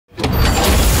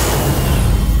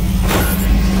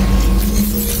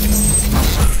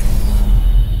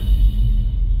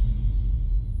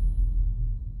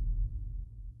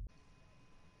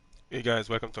Hey guys,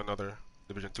 welcome to another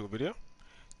Division 2 video.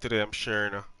 Today I'm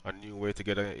sharing a new way to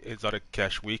get an exotic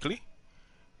cache weekly,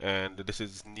 and this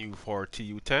is new for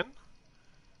TU10.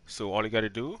 So all you gotta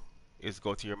do is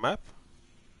go to your map,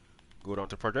 go down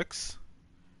to projects,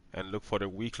 and look for the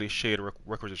weekly shade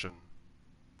requisition.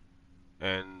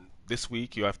 And this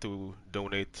week you have to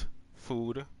donate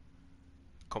food,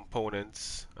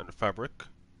 components, and fabric,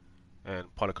 and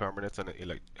polycarbonates and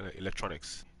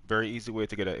electronics. Very easy way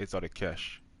to get an exotic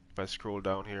cache. If I scroll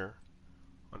down here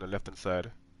on the left hand side,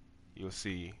 you'll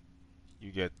see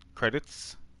you get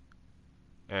credits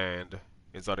and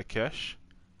exotic cache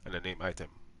and a name item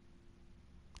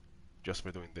just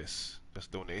for doing this.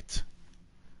 Just donate.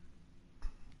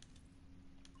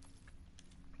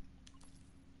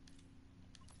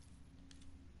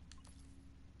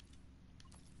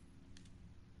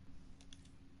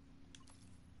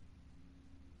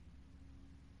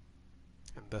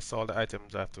 And that's all the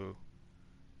items I have to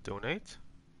donate.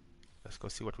 Let's go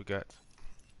see what we got.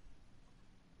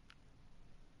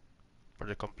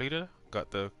 Project completed.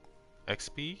 Got the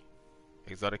XP,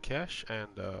 exotic cache, and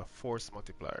force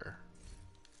multiplier.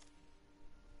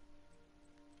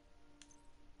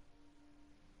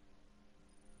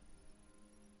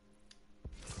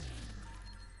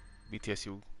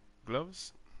 BTSU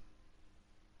gloves.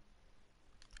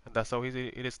 And that's how easy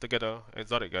it is to get a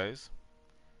exotic, guys.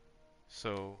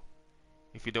 So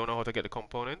if you don't know how to get the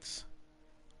components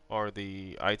or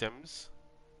the items,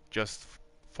 just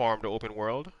farm the open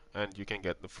world and you can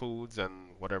get the foods and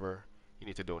whatever you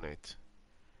need to donate.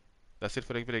 That's it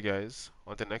for the video, guys.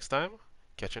 Until next time,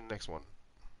 catch you in the next one.